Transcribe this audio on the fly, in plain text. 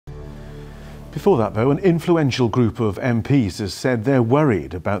Before that, though, an influential group of MPs has said they're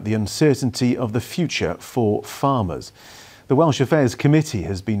worried about the uncertainty of the future for farmers. The Welsh Affairs Committee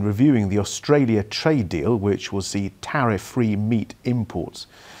has been reviewing the Australia trade deal, which will see tariff-free meat imports.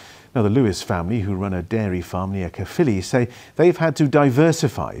 Now, the Lewis family, who run a dairy farm near Caerphilly, say they've had to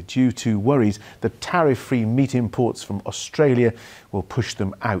diversify due to worries that tariff-free meat imports from Australia will push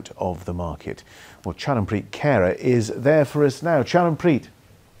them out of the market. Well, Charanpreet Kara is there for us now. Charanpreet.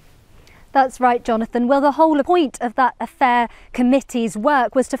 That's right, Jonathan. Well, the whole point of that Affair Committee's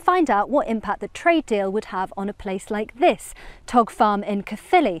work was to find out what impact the trade deal would have on a place like this, Tog Farm in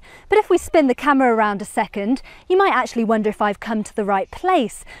Caerphilly. But if we spin the camera around a second, you might actually wonder if I've come to the right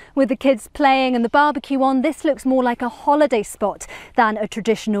place. With the kids playing and the barbecue on, this looks more like a holiday spot than a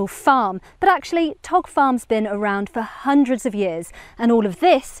traditional farm. But actually, Tog Farm's been around for hundreds of years, and all of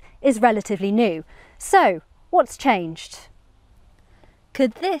this is relatively new. So, what's changed?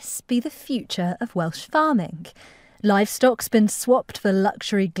 Could this be the future of Welsh farming? Livestock's been swapped for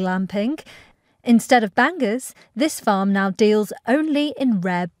luxury glamping. Instead of bangers, this farm now deals only in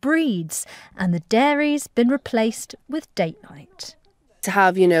rare breeds, and the dairy's been replaced with date night. To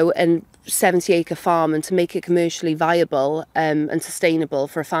have, a 70-acre farm and to make it commercially viable and sustainable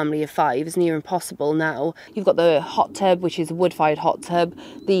for a family of 5 is near impossible now. You've got the hot tub, which is a wood-fired hot tub,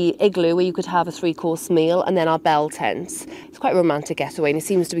 the igloo where you could have a 3-course meal, and then our bell tents. It's quite a romantic getaway, and it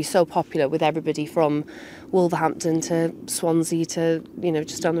seems to be so popular with everybody from Wolverhampton to Swansea to,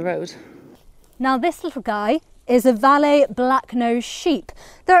 just down the road. Now this little guy is a Valais black-nosed sheep.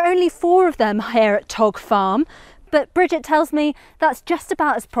 There are only 4 of them here at Tog Farm. But Bridget tells me that's just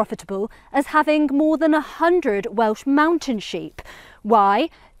about as profitable as having more than 100 Welsh mountain sheep. Why?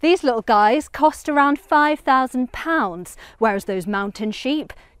 These little guys cost around £5,000, whereas those mountain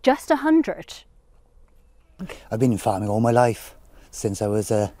sheep, just 100. I've been in farming all my life, since I was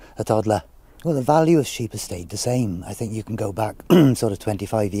a toddler. Well, the value of sheep has stayed the same. I think you can go back sort of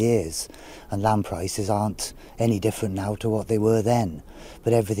 25 years and lamb prices aren't any different now to what they were then.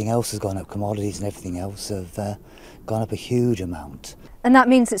 But everything else has gone up, commodities and everything else have gone up a huge amount. And that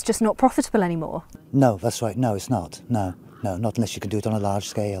means it's just not profitable anymore? No, that's right. No, it's not. No, not unless you can do it on a large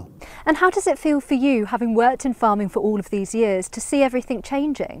scale. And how does it feel for you, having worked in farming for all of these years, to see everything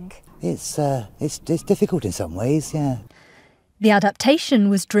changing? It's difficult in some ways, yeah. The adaptation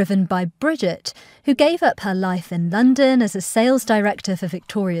was driven by Bridget, who gave up her life in London as a sales director for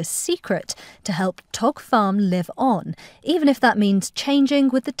Victoria's Secret to help Tog Farm live on, even if that means changing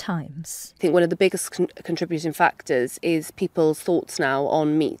with the times. I think one of the biggest contributing factors is people's thoughts now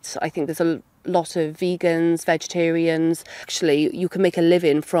on meat. I think there's a lot of vegans, vegetarians. Actually, you can make a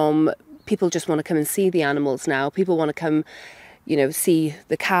living from people just want to come and see the animals now. People want to come see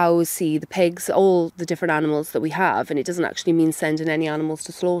the cows, see the pigs, all the different animals that we have, and it doesn't actually mean sending any animals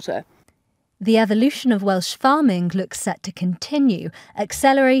to slaughter. The evolution of Welsh farming looks set to continue,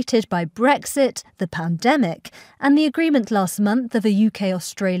 accelerated by Brexit, the pandemic, and the agreement last month of a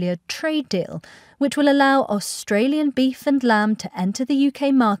UK-Australia trade deal, which will allow Australian beef and lamb to enter the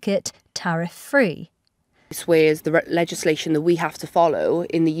UK market tariff-free. Whereas the legislation that we have to follow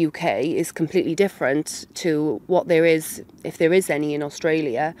in the UK is completely different to what there is, if there is any, in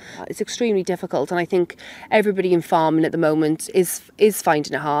Australia. It's extremely difficult, and I think everybody in farming at the moment is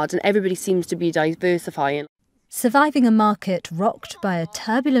finding it hard, and everybody seems to be diversifying. Surviving a market rocked by a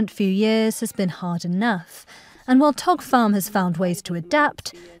turbulent few years has been hard enough. And while Tog Farm has found ways to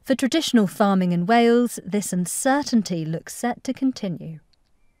adapt, for traditional farming in Wales, this uncertainty looks set to continue.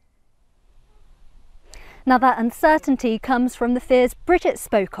 Now that uncertainty comes from the fears Bridget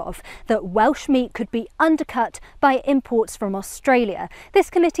spoke of, that Welsh meat could be undercut by imports from Australia. This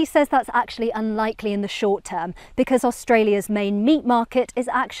committee says that's actually unlikely in the short term because Australia's main meat market is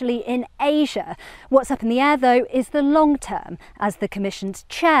actually in Asia. What's up in the air though is the long term, as the Commission's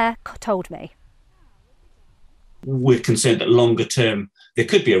chair told me. We're concerned that longer term there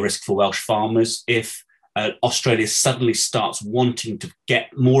could be a risk for Welsh farmers if Australia suddenly starts wanting to get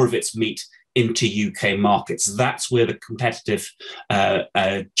more of its meat into UK markets. That's where the competitive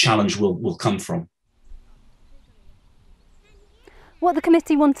challenge will come from. What the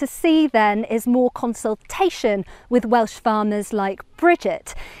committee want to see then is more consultation with Welsh farmers like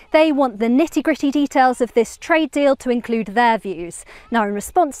Bridget. They want the nitty-gritty details of this trade deal to include their views. Now, in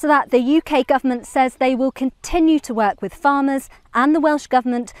response to that, the UK government says they will continue to work with farmers and the Welsh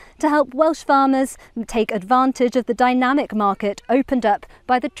government to help Welsh farmers take advantage of the dynamic market opened up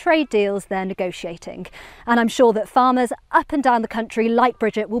by the trade deals they're negotiating. And I'm sure that farmers up and down the country like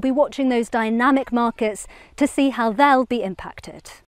Bridget will be watching those dynamic markets to see how they'll be impacted.